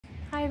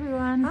Hi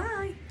everyone.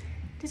 Hi.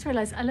 Just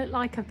realised I look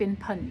like I've been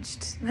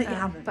punched. But you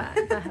haven't.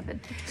 But I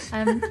haven't.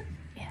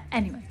 Yeah,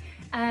 anyway.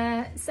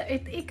 So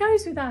it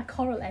goes with our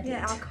coral edit.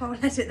 Yeah, our coral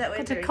edit that we're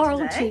Got doing a coral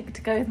today. cheek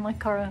to go with my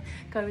coral,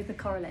 go with the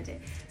coral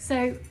edit.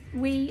 So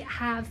we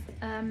have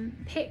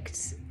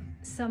picked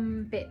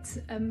some bits,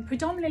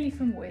 predominantly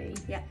from WE.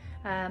 Yeah.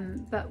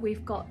 But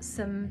we've got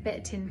some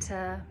bit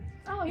tinter.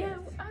 Oh yeah,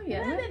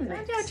 Yeah, a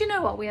mix. Yeah, do you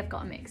know what? We have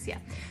got a mix, yeah.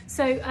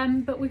 So,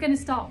 but we're going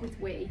to start with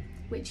WE,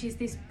 which is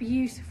this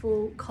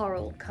beautiful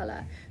coral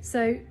colour.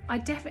 So I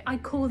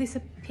call this a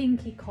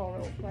pinky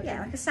coral.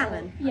 Yeah, like a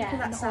salmon. Yeah, I call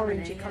that an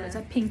salmon-y, orangey colour, yeah.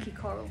 so pinky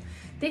coral.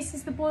 This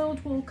is the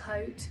boiled wool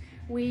coat.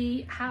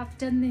 We have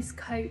done this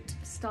coat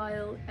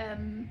style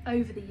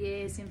over the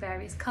years in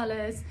various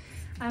colours.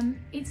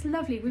 It's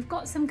lovely. We've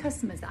got some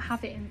customers that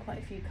have it in quite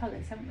a few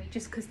colours, haven't we?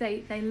 Just because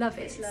they love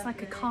it. It's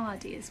like a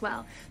cardi as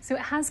well. So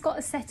it has got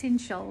a set-in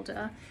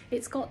shoulder.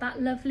 It's got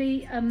that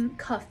lovely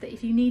cuff that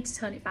if you need to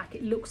turn it back,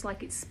 it looks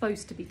like it's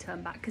supposed to be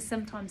turned back, because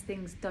sometimes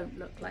things don't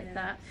look like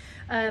that.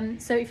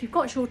 So if you've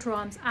got shorter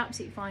arms,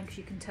 absolutely fine, because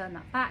you can turn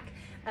that back.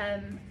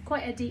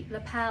 Quite a deep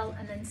lapel,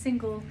 and then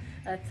single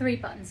 3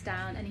 buttons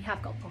down, and you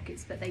have got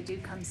pockets, but they do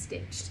come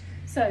stitched.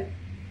 So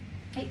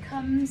it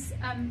comes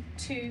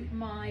to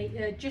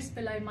my just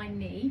below my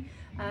knee.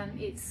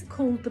 It's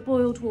called the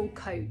boiled wool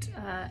coat,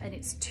 and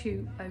it's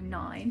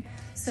 209.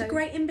 So it's a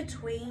great in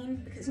between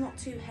because it's not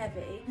too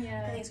heavy.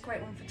 Yeah. I think it's a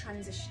great one for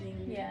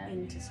transitioning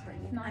into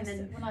spring. nice,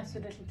 And then, nice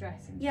little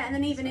dress. and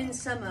then even in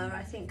summer,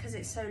 I think because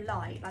it's so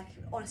light, like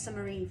on a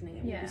summer evening,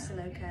 it will Yeah. be still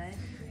okay.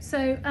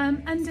 So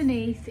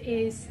underneath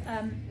is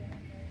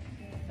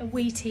a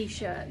WE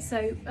t-shirt.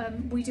 So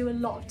we do a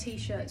lot of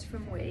t-shirts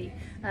from WE.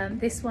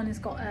 This one has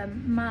got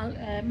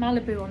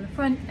Malibu on the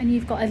front, and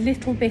you've got a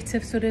little bit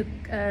of sort of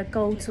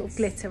gold sort of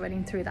glitter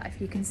running through that,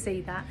 if you can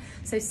see that.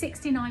 So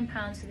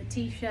 £69 for the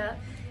t-shirt.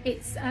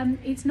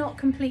 It's not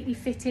completely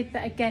fitted,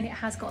 but again, it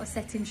has got a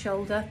set-in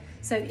shoulder,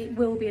 so it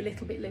will be a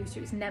little bit looser.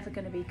 It's never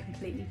going to be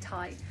completely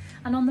tight.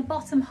 And on the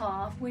bottom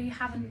half, we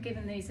haven't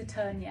given these a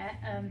turn yet,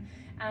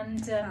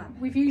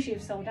 we've usually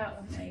have sold out,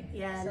 haven't we?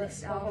 Yeah,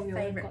 So our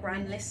favourite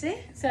brand,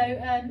 Lissy. So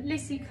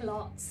Lissy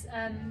culottes,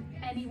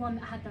 anyone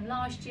that had them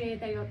last year,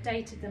 they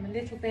updated them a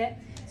little bit.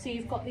 So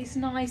you've got this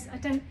nice,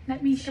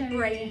 let me show you.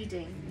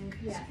 Braiding.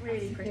 Yeah, It's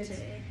really that's a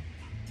pretty.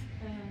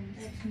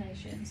 good,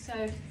 explanation.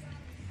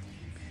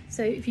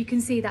 So if you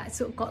can see that, it's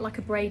sort of got like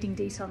a braiding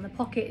detail on the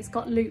pocket. It's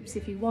got loops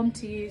if you want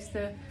to use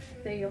the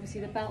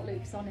obviously the belt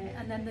loops on it,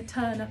 and then the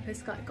turn up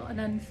has got an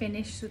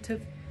unfinished sort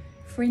of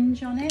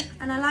fringe on it.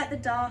 And I like the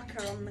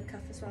darker on the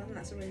cuff as well, and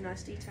that's a really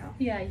nice detail.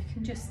 Yeah, you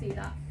can just see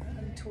that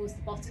towards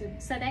the bottom.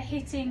 So they're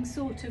hitting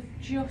sort of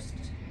just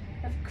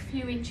a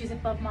few inches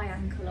above my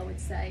ankle, I would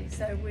say.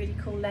 So really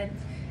cool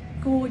length.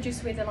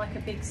 Gorgeous with like a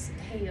big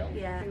heel.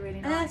 Yeah, It'd be really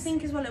nice. And I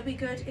think as well it'll be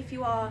good if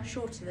you are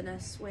shorter than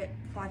us. We're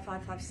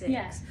 5'5", 5'6".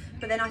 Yeah.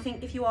 But then I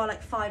think if you are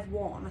like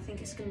 5'1", I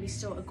think it's going to be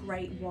still a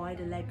great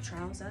wider leg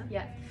trouser.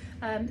 Yeah.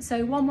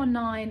 So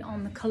 119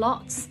 on the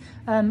culottes.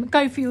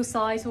 Go for your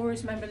size.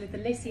 Always remember with the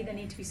Lissy, they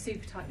need to be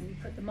super tight when you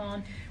put them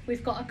on.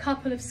 We've got a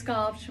couple of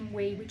scarves from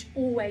WE, which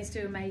always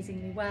do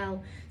amazingly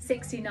well.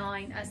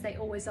 69, as they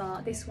always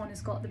are. This one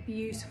has got the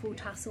beautiful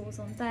tassels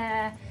on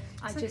there.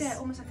 It's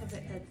almost like a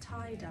bit of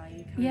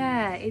tie-dye.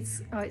 Yeah,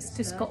 it's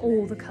just got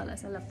all the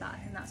colours. I love that,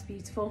 and that's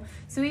beautiful.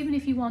 So even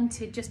if you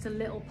wanted just a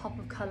little pop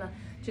of colour,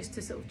 just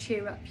to sort of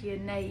cheer up your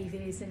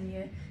navies and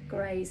your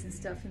greys and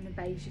stuff and the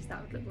beiges,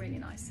 that would look really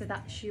nice. So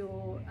that's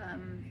your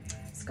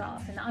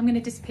scarf, and I'm going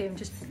to disappear and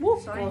just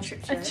Sorry, I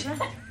tripped you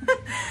over.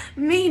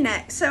 Me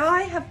next. So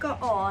I have got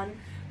on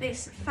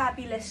this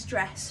fabulous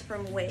dress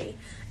from WE.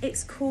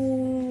 It's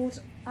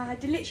called, I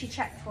did literally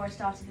check before I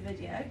started the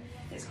video.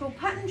 It's called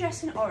Pattern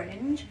Dress in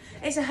Orange.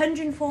 It's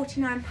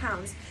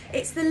 £149.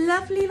 It's the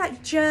lovely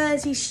like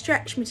jersey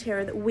stretch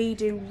material that we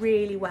do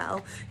really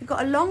well. You've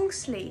got a long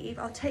sleeve.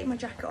 I'll take my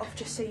jacket off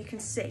just so you can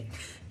see.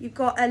 You've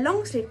got a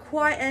long sleeve,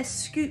 quite a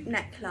scoop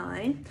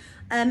neckline.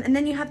 And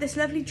then you have this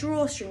lovely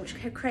drawstring, which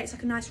creates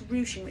like a nice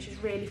ruching, which is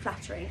really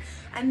flattering.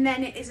 And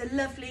then it is a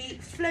lovely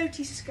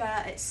floaty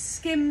skirt. It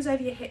skims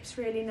over your hips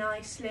really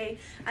nicely.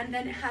 And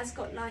then it has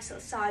got nice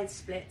little side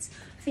splits.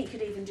 I think you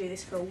could even do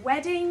this for a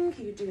wedding.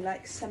 You could do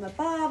like summer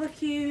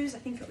barbecues. I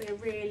think it'll be a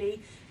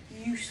really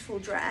useful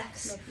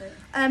dress.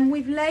 Lovely.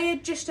 We've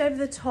layered just over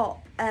the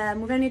top.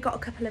 We've only got a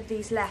couple of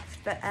these left,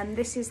 but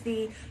this is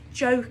the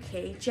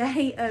Joekie,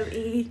 Joekie,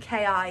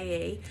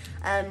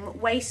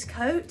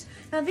 waistcoat.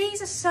 Now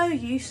these are so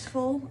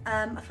useful.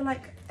 I feel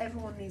like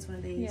everyone needs one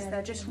of these. Yeah,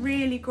 they're just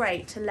really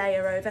great to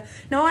layer over.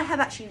 Now I have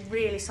actually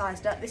really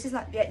sized up. This is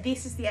like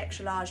this is the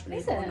extra large,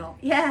 believe it or not.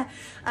 Yeah.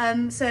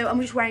 So I'm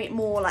just wearing it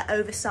more like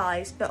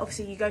oversized, but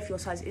obviously you go for your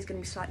size, it is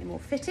going to be slightly more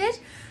fitted.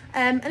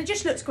 And it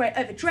just looks great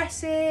over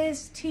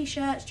dresses,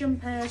 t-shirts,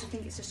 jumpers. I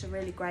think it's just a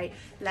really great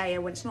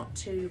layer when it's not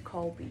too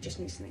cold, but you just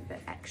need something a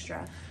bit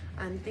extra.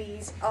 And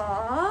these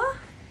are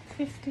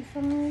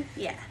 55.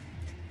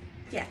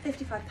 Yeah,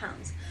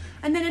 £55.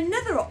 And then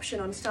another option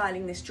on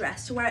styling this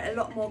dress to wear it a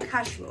lot more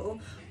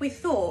casual, we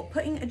thought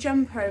putting a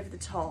jumper over the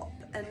top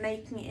and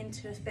making it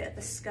into a bit of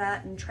a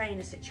skirt and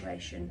trainer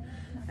situation.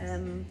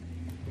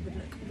 It would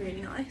look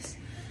really nice.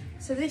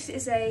 So this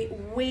is a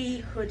WE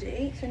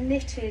hoodie. It's a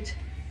knitted.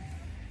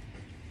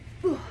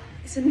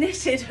 It's a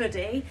knitted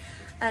hoodie.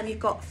 You've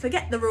got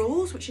Forget the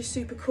Rules, which is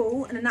super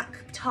cool, and then that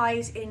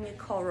ties in your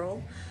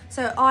coral.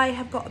 So I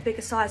have got a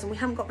bigger size, and we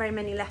haven't got very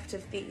many left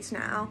of these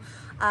now,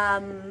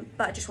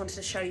 but I just wanted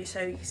to show you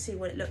so you can see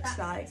what it looks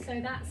like. So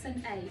that's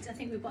an 8. I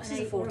think we've got This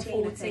an is 8 or a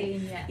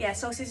 14. Yeah,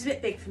 so obviously it's a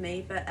bit big for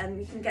me, but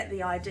you can get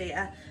the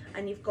idea.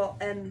 And you've got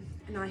a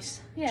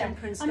nice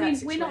jumper and skirt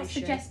situation. We're not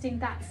suggesting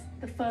that's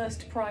the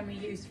first primary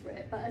use for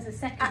it, but as a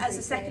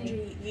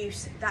secondary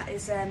use, that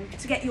is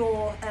to get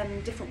your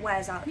different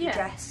wears out of your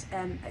dress.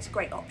 It's a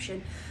great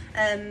option.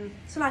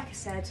 So like I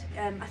said,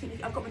 I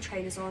think I've got my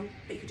trainers on,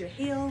 but you could do a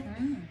heel.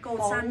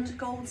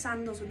 Gold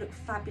sandals would look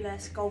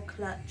fabulous. Gold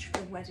clutch for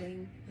a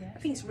wedding. I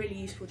think it's a really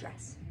useful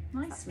dress.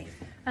 Nice. That's me.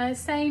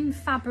 Same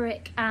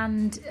fabric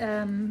and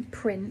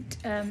print.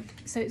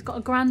 So it's got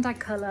a grandad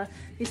colour.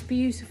 This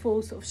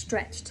beautiful sort of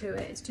stretch to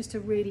it. It's just a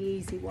really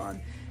easy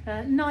one.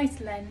 Nice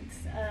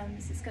length.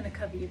 So it's going to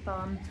cover your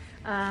bum.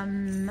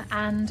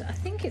 And I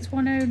think it's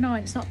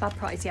 109. It's not a bad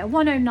price. Yeah,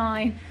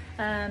 109.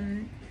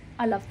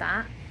 I love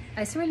that.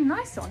 It's a really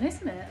nice one,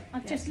 isn't it?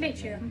 I've just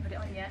literally haven't put it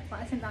on yet, but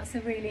I think that's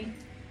a really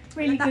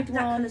good one. That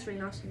colour's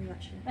really nice on you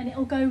actually. And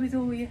it'll go with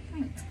all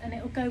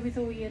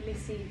your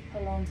Lissy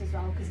pull-ons as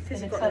well, because it's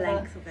going to cover the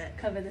length of it.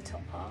 Cover the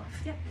top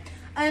half. Yeah.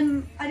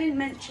 I didn't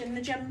mention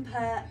the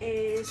jumper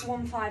is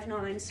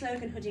 159,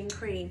 slogan hoodie in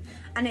cream,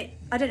 and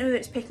I don't know if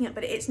it's picking up,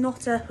 but it's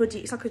not a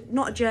hoodie. It's like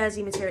not a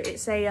jersey material.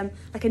 It's a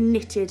like a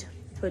knitted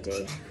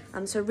hoodie.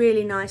 So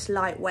really nice,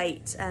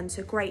 lightweight.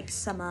 So great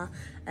summer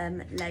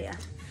layer.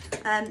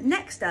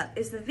 Next up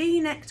is the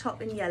V-neck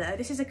top in yellow.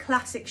 This is a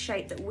classic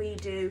shape that we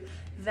do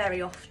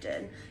very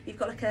often. You've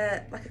got like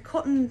a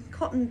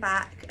cotton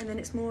back, and then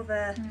it's more of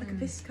a like a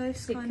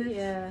viscose kind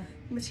of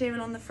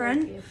material on the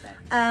front,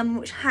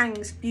 which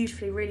hangs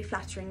beautifully, really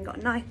flattering.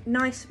 Got a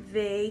nice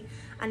V,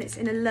 and it's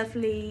in a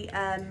lovely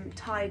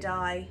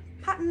tie-dye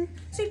pattern.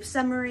 Super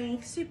summery,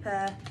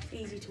 super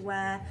easy to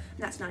wear, and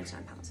that's £99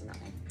 on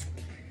that one.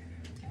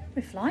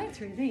 We're flying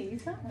through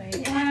these, aren't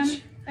we?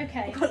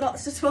 Okay. We've got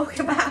lots to talk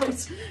about.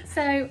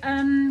 So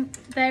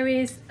there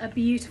is a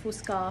beautiful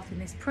scarf in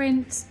this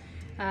print,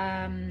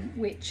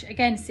 which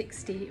again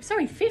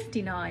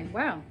 59.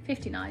 Wow,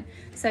 59.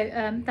 So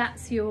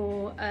that's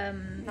your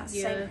that's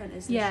the same print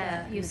as the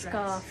shirt, your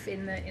scarf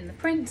in the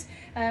print.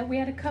 We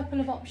had a couple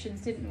of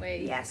options, didn't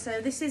we? Yeah.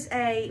 So this is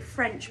a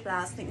French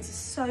blouse. I think this is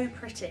so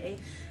pretty.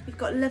 You've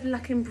got lovely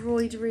like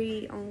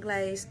embroidery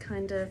anglaise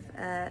kind of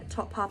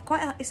top half.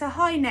 It's a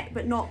high neck,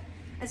 but not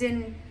as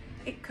in.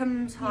 It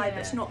comes high, but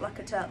it's not like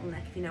a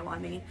turtleneck, if you know what I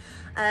mean.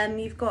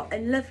 You've got a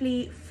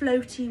lovely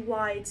floaty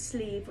wide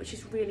sleeve, which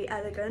is really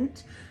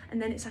elegant,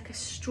 and then it's like a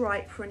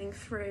stripe running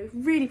through.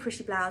 Really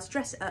pretty blouse.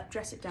 Dress it up,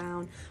 dress it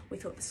down. We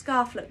thought the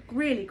scarf looked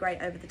really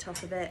great over the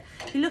top of it.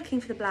 If you're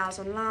looking for the blouse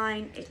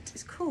online, it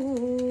is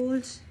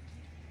called,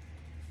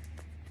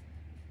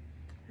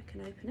 I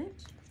can open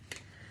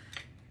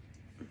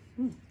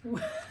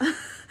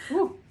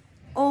it.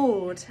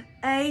 Aude,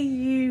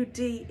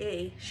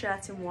 A-U-D-E,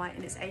 shirt in white,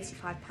 and it's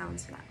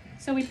 £85 for that.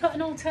 So we put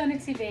an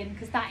alternative in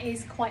because that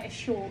is quite a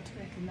short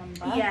little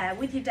number. Yeah,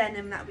 with your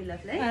denim that would be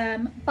lovely.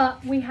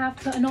 But we have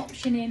put an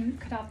option in.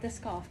 Could I have the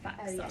scarf back?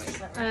 Oh,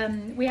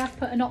 sorry. We have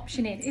put an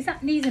option in. These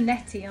are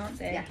netty, aren't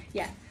they? Yeah.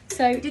 Yeah.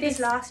 So we did this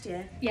last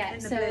year. Yeah. In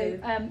the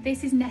blue.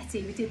 This is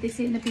netty. We did this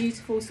in a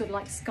beautiful sort of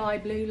like sky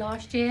blue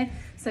last year.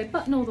 So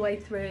button all the way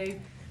through.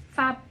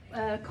 Fab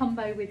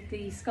combo with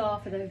the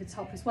scarf over the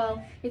top as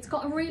well. It's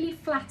got a really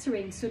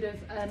flattering sort of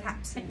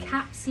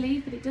cap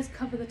sleeve, but it does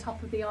cover the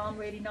top of the arm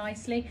really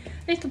nicely.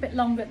 A little bit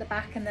longer at the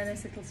back, and then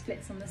there's little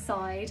splits on the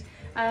side.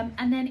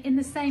 And then in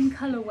the same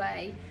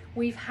colourway,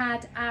 we've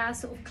had our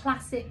sort of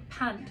classic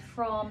pant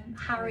from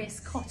Harris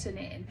Cotton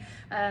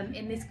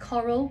in this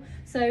coral.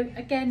 So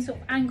again, sort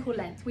of ankle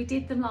length. We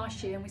did them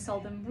last year and we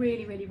sold them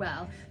really, really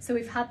well. So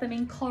we've had them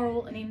in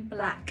coral and in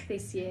black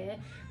this year.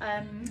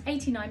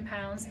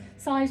 £89,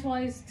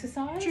 size-wise to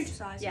size? True to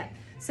size. Yeah.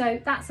 So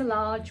that's a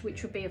large,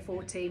 which would be a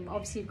 14.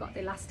 Obviously, you've got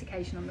the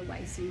elastication on the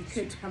waist, so you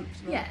could go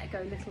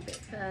a little bit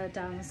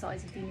down the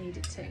size if you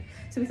needed to.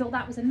 So we thought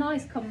that was a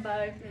nice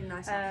combo, really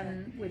nice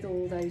with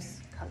all those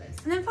colours.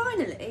 And then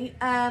finally,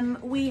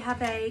 we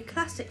have a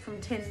classic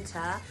from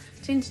Tinta.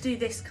 Tinta do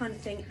this kind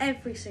of thing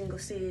every single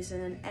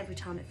season, and every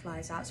time it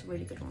flies out. It's a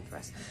really good one for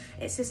us.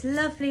 It's this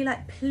lovely,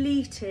 like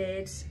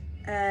pleated,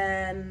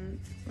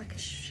 like a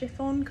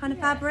chiffon kind of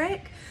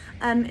fabric.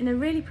 In a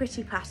really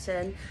pretty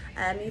pattern.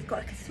 You've got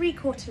like a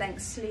 3/4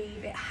 length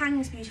sleeve. It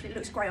hangs beautifully. It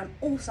looks great on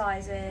all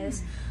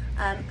sizes.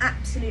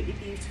 Absolutely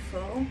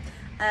beautiful.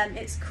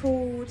 It's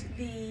called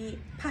the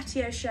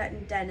Patio Shirt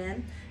in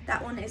Denim.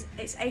 That one it's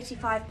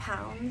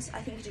 £85.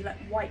 I think you do like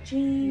white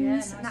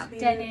jeans, and that'd be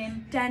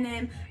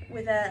denim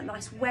with a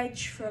nice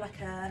wedge for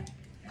like a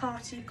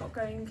party you've got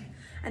going.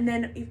 And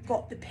then you've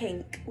got the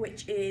pink,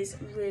 which is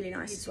really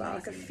nice as well,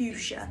 like a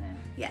fuchsia.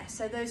 Yeah,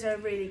 so those are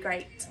really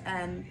great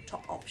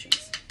top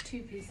options.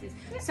 2 pieces.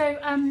 So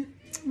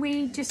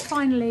we just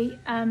finally,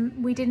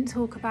 we didn't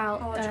talk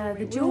about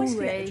the We always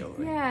forget jewellery. the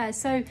jewellery. Yeah,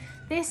 so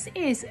this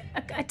is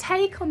a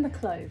take on the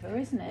clover,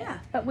 isn't it? Yeah.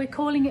 But we're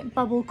calling it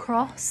Bubble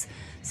Cross.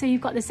 So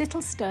you've got these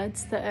little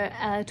studs that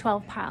are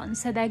 £12,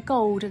 so they're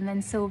gold and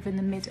then silver in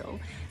the middle.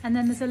 And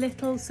then there's a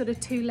little sort of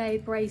 2-layer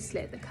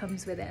bracelet that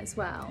comes with it as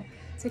well.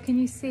 So can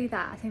you see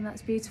that? I think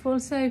that's beautiful.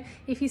 So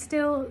if you're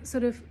still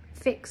sort of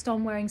fixed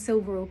on wearing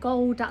silver or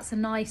gold, that's a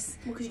nice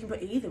Because you can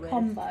put either with.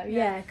 combo,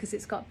 yeah, because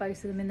it's got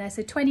both of them in there.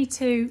 So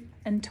 22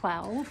 and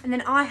 12. And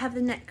then I have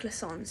the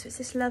necklace on, so it's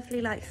this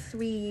lovely like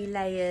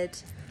 3-layered.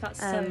 That's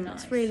so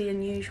nice. It's really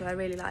unusual. I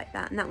really like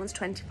that. And that one's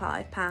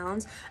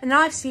 £25. And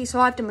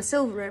I've done my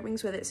silver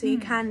earrings with it, so you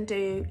can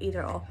do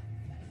either or.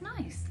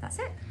 Nice. That's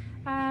it.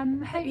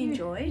 Hope you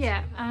enjoyed.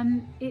 Yeah.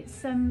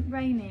 It's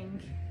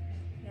raining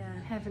Yeah.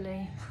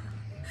 heavily.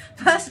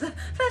 First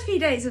few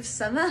days of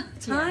summer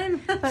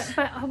time.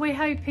 But we're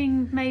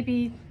hoping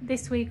maybe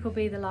this week will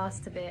be the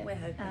last of it. We're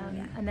hoping,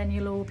 yeah. And then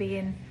you'll all be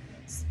in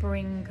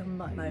spring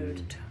mode.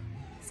 Mode.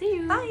 See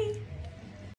you. Bye.